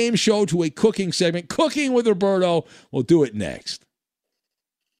one game show to a cooking segment. Cooking with Roberto. We'll do it next.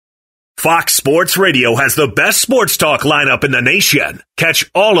 Fox Sports Radio has the best sports talk lineup in the nation. Catch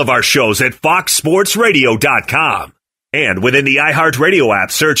all of our shows at foxsportsradio.com. And within the iHeart Radio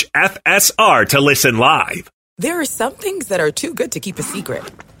app, search FSR to listen live. There are some things that are too good to keep a secret.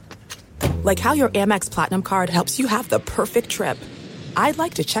 Like how your Amex Platinum card helps you have the perfect trip. I'd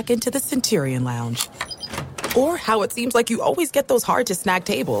like to check into the Centurion Lounge. Or how it seems like you always get those hard-to-snag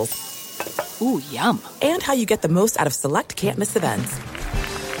tables. Ooh, yum. And how you get the most out of select can't-miss events.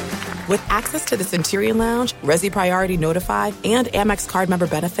 With access to the Centurion Lounge, Resi Priority Notified, and Amex card member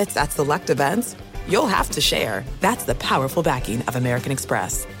benefits at select events, you'll have to share. That's the powerful backing of American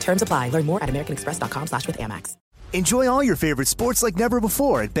Express. Terms apply. Learn more at americanexpress.com/withAmex. Enjoy all your favorite sports like never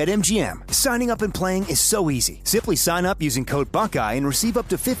before at BetMGM. Signing up and playing is so easy. Simply sign up using code Buckeye and receive up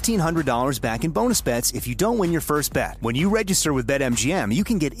to $1,500 back in bonus bets if you don't win your first bet. When you register with BetMGM, you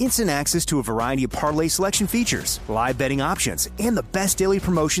can get instant access to a variety of parlay selection features, live betting options, and the best daily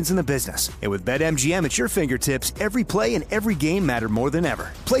promotions in the business. And with BetMGM at your fingertips, every play and every game matter more than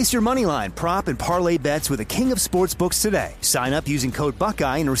ever. Place your moneyline, prop, and parlay bets with the king of sportsbooks today. Sign up using code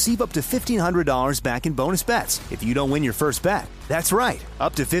Buckeye and receive up to $1,500 back in bonus bets if you don't win your first bet. That's right,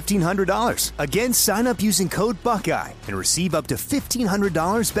 up to $1,500. Again, sign up using code Buckeye and receive up to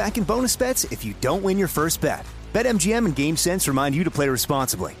 $1,500 back in bonus bets if you don't win your first bet. BetMGM and GameSense remind you to play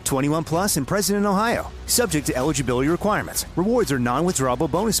responsibly. 21 plus and present in Ohio. Subject to eligibility requirements. Rewards are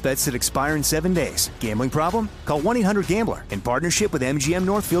non-withdrawable bonus bets that expire in 7 days. Gambling problem? Call 1-800-GAMBLER in partnership with MGM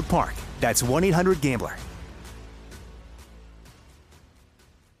Northfield Park. That's 1-800-GAMBLER.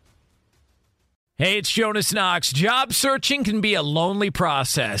 Hey, it's Jonas Knox. Job searching can be a lonely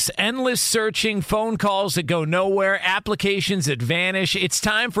process. Endless searching, phone calls that go nowhere, applications that vanish. It's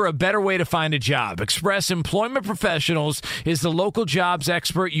time for a better way to find a job. Express Employment Professionals is the local jobs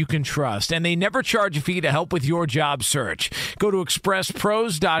expert you can trust, and they never charge a fee to help with your job search. Go to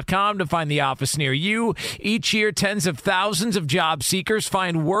expresspros.com to find the office near you. Each year, tens of thousands of job seekers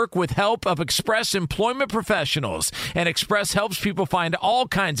find work with help of Express Employment Professionals, and Express helps people find all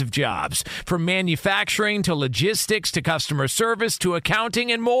kinds of jobs, from manufacturing to logistics to customer service to accounting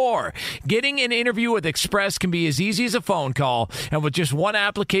and more. Getting an interview with Express can be as easy as a phone call, and with just one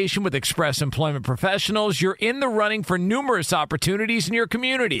application with Express Employment Professionals, you're in the running for numerous opportunities in your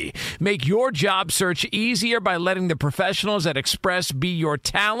community. Make your job search easier by letting the professionals at Express be your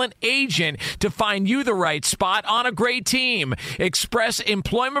talent agent to find you the right spot on a great team. Express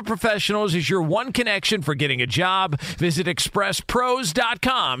Employment Professionals is your one connection for getting a job. Visit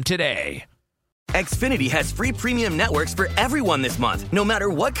expresspros.com today. Xfinity has free premium networks for everyone this month, no matter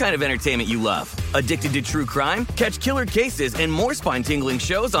what kind of entertainment you love. Addicted to true crime? Catch killer cases and more spine-tingling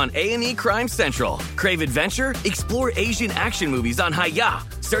shows on A&E Crime Central. Crave adventure? Explore Asian action movies on Hi-Ya.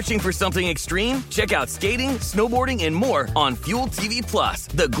 Searching for something extreme? Check out skating, snowboarding, and more on Fuel TV Plus,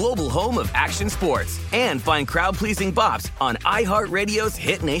 the global home of action sports. And find crowd-pleasing bops on iHeartRadio's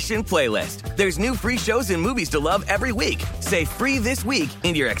Hit Nation playlist. There's new free shows and movies to love every week. Say free this week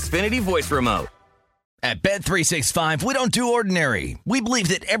in your Xfinity voice remote. At Bet365, we don't do ordinary. We believe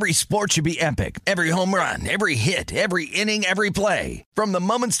that every sport should be epic. Every home run, every hit, every inning, every play. From the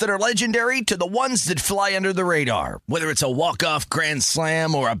moments that are legendary to the ones that fly under the radar. Whether it's a walk-off grand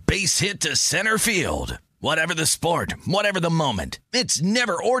slam or a base hit to center field. Whatever the sport, whatever the moment. It's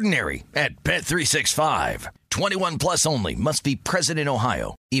never ordinary at Bet365. 21 plus only. Must be present in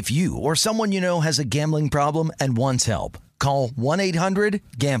Ohio. If you or someone you know has a gambling problem and wants help, call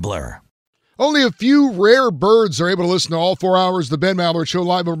 1-800-GAMBLER. Only a few rare birds are able to listen to all 4 hours of the Ben Maller Show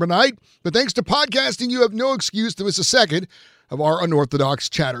live overnight, but thanks to podcasting, you have no excuse to miss a second of our unorthodox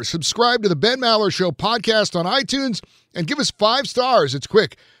chatter. Subscribe to the Ben Maller Show podcast on iTunes and give us 5 stars. It's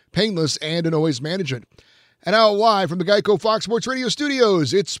quick, painless, and in noise management. And now live from the Geico Fox Sports Radio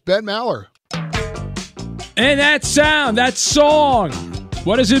studios, it's Ben Maller. And that sound, that song,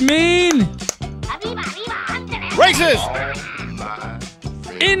 what does it mean? Racist!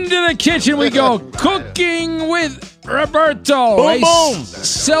 Into the kitchen we go, cooking with Roberto, boom, boom.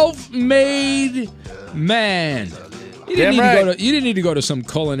 Self-made man. You didn't need to go to some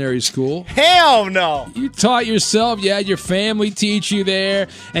culinary school. Hell no. You taught yourself. You had your family teach you there,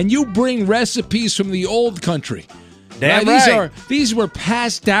 and you bring recipes from the old country. Damn right. These were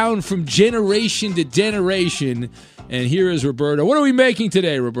passed down from generation to generation. And here is Roberto. What are we making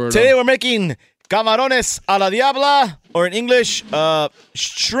today, Roberto? Today we're making camarones a la diabla, or in English,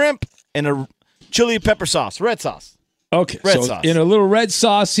 shrimp in a chili pepper sauce, red sauce. Okay, red sauce. In a little red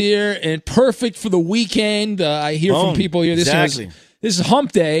sauce here, and perfect for the weekend. I hear from people here. This is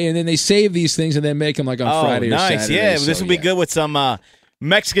hump day, and then they save these things and then make them like on Friday or Saturday. Yeah, this will be good with some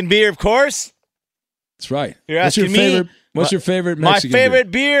Mexican beer, of course. That's right. You're asking me. What's your favorite Mexican beer? My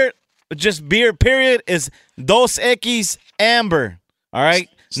favorite beer, just beer, period, is Dos Equis Amber. All right?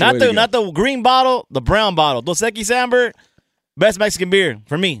 Not the green bottle, the brown bottle. Dos Equis Amber, best Mexican beer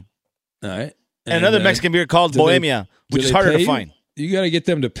for me. All right. And another Mexican beer called Bohemia, which is harder to find. You got to get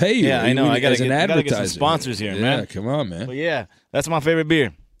them to pay you. Yeah, I know. I got to get some sponsors here, man. Yeah, come on, man. But yeah, that's my favorite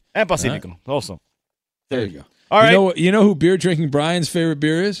beer. And Pacifico also. There you go. All right. You know who beer drinking Brian's favorite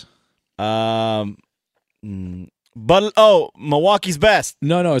beer is? Milwaukee's Best.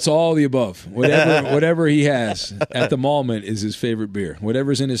 No, it's all the above. Whatever he has at the moment is his favorite beer.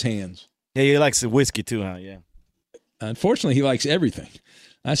 Whatever's in his hands. Yeah, he likes the whiskey too, huh? Yeah. Unfortunately, he likes everything.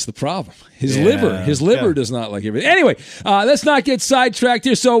 That's the problem. His liver does not like everything. Anyway, let's not get sidetracked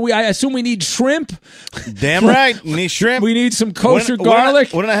here. So I assume we need shrimp. Damn right. We need shrimp. We need some kosher garlic.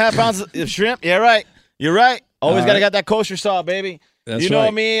 1.5 pounds of shrimp. Yeah, right. You're right. Always got to get that kosher salt, baby. That's you know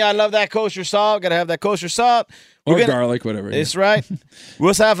me. I love that kosher salt. Got to have that kosher salt. Garlic, whatever. It's right. We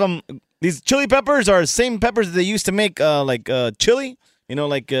also have these chili peppers are the same peppers that they used to make chili. You know,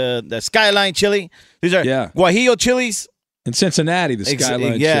 like the Skyline chili. These are Guajillo chilies. In Cincinnati, the Skyline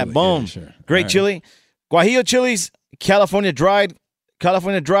chili. Yeah, boom. Yeah, sure. Great chili. Guajillo chilies, California dried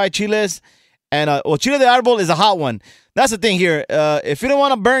chiles. And chile de árbol is a hot one. That's the thing here. If you don't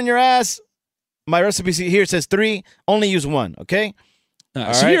want to burn your ass, my recipe here says 3. Only use 1, okay?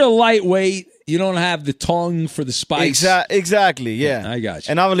 So you're a lightweight. You don't have the tongue for the spice. Exactly, yeah. I got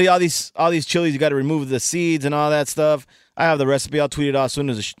you. And obviously, all these chilies, you got to remove the seeds and all that stuff. I have the recipe. I'll tweet it out as soon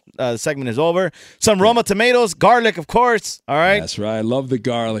as the segment is over. Some Roma tomatoes, garlic, of course. All right. That's right. I love the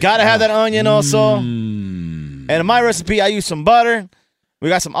garlic. Got to have that onion also. And in my recipe, I use some butter. We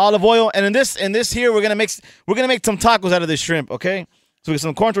got some olive oil, and in this here, we're gonna make some tacos out of this shrimp. Okay. So we got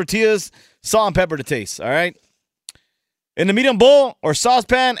some corn tortillas, salt and pepper to taste. All right. In the medium bowl or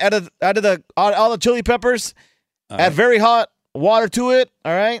saucepan, add all the chili peppers. Add very hot water to it.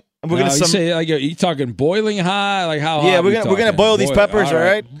 All right. And we're gonna say like you talking boiling hot, like how? Yeah, hot we're gonna boil these peppers. All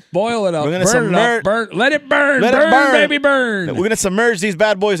right. Boil it up. We're gonna let it burn. Let it burn, baby, burn. We're gonna submerge these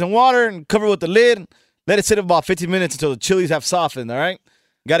bad boys in water and cover it with the lid. Let it sit about 15 minutes until the chilies have softened. All right.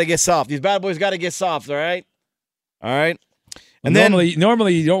 Got to get soft. These bad boys got to get soft. All right. All right. And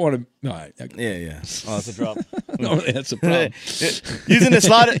normally you don't want to. No, yeah. Oh, that's a drop. Normally that's a problem. using a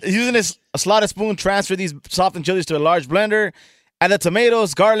slotted spoon, transfer these softened chilies to a large blender. Add the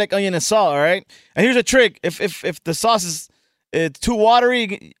tomatoes, garlic, onion, and salt. All right. And here's a trick: if the sauce is too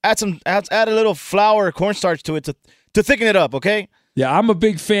watery, add a little flour or cornstarch to it to thicken it up. Okay. Yeah, I'm a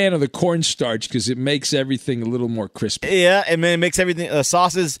big fan of the cornstarch because it makes everything a little more crispy. Yeah, and it makes everything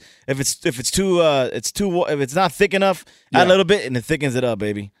sauces. If it's not thick enough, add a little bit and it thickens it up,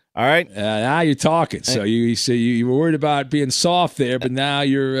 baby. All right. Now you're talking. So you were worried about being soft there, but now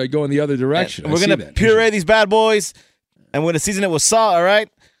you're going the other direction. We're gonna puree these bad boys, and we're gonna season it with salt. All right.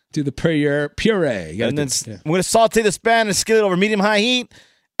 Do the puree. And then we're gonna saute the span and skillet over medium-high heat.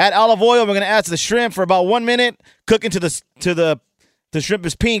 Add olive oil. We're gonna add to the shrimp for about 1 minute. Cook into the shrimp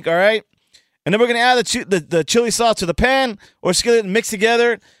is pink, all right? And then we're going to add the chili sauce to the pan or skillet and mix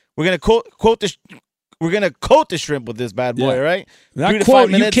together. We're going to coat the shrimp with this bad boy, all right? Not 3 to 5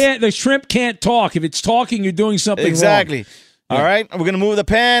 minutes. The shrimp can't talk. If it's talking, you're doing something wrong. Exactly. All right? And we're going to move the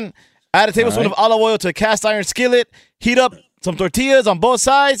pan, add a tablespoon of olive oil to a cast iron skillet, heat up some tortillas on both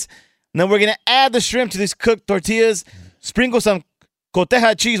sides, and then we're going to add the shrimp to these cooked tortillas, sprinkle some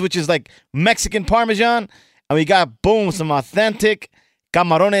coteja cheese, which is like Mexican Parmesan, and we got, boom, some authentic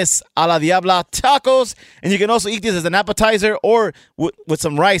camarones a la diabla tacos. And you can also eat this as an appetizer or with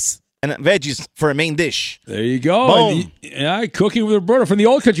some rice and veggies for a main dish. There you go. Boom. Cooking with Roberto from the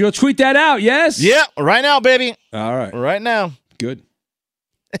old country. You'll tweet that out, yes? Yeah, right now, baby. All right. Right now. Good.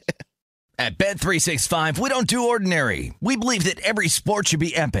 At Bet365, we don't do ordinary. We believe that every sport should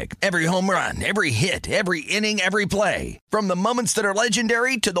be epic. Every home run, every hit, every inning, every play. From the moments that are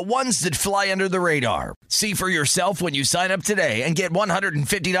legendary to the ones that fly under the radar. See for yourself when you sign up today and get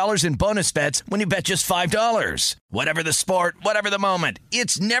 $150 in bonus bets when you bet just $5. Whatever the sport, whatever the moment,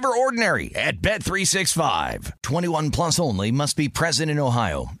 it's never ordinary at Bet365. 21 plus only. Must be present in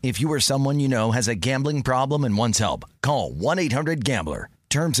Ohio. If you or someone you know has a gambling problem and wants help, call 1-800-GAMBLER.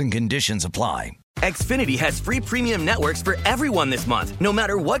 Terms and conditions apply. Xfinity has free premium networks for everyone this month, no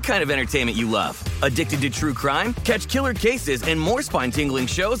matter what kind of entertainment you love. Addicted to true crime? Catch killer cases and more spine-tingling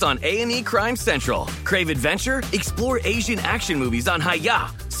shows on A&E Crime Central. Crave adventure? Explore Asian action movies on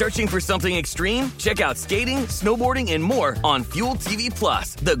Hi-Ya. Searching for something extreme? Check out skating, snowboarding, and more on Fuel TV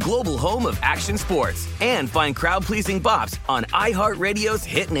Plus, the global home of action sports. And find crowd-pleasing bops on iHeartRadio's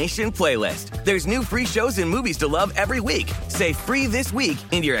Hit Nation playlist. There's new free shows and movies to love every week. Say free this week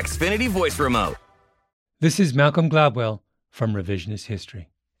in your Xfinity voice remote. This is Malcolm Gladwell from Revisionist History.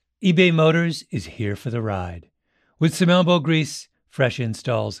 eBay Motors is here for the ride. With some elbow grease, fresh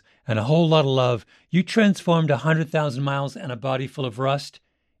installs, and a whole lot of love, you transformed 100,000 miles and a body full of rust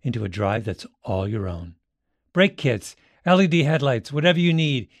into a drive that's all your own. Brake kits, LED headlights, whatever you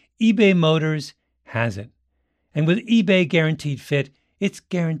need, eBay Motors has it. And with eBay Guaranteed Fit, it's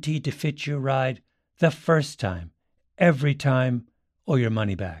guaranteed to fit your ride the first time, every time, or your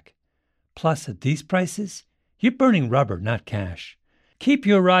money back. Plus, at these prices, you're burning rubber, not cash. Keep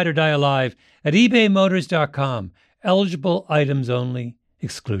your ride or die alive at ebaymotors.com. Eligible items only.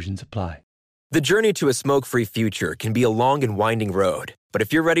 Exclusions apply. The journey to a smoke-free future can be a long and winding road. But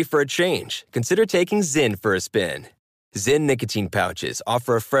if you're ready for a change, consider taking Zyn for a spin. Zyn nicotine pouches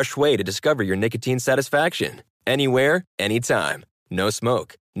offer a fresh way to discover your nicotine satisfaction. Anywhere, anytime. No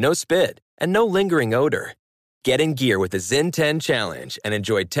smoke, no spit, and no lingering odor. Get in gear with the Zyn 10 Challenge and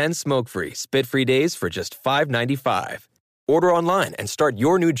enjoy 10 smoke-free, spit-free days for just $5.95. Order online and start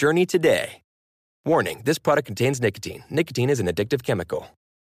your new journey today. Warning, this product contains nicotine. Nicotine is an addictive chemical.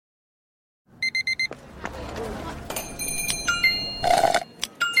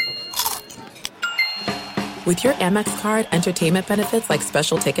 With your Amex card, entertainment benefits like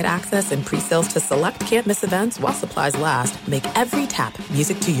special ticket access and pre-sales to select can't-miss events while supplies last make every tap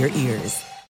music to your ears.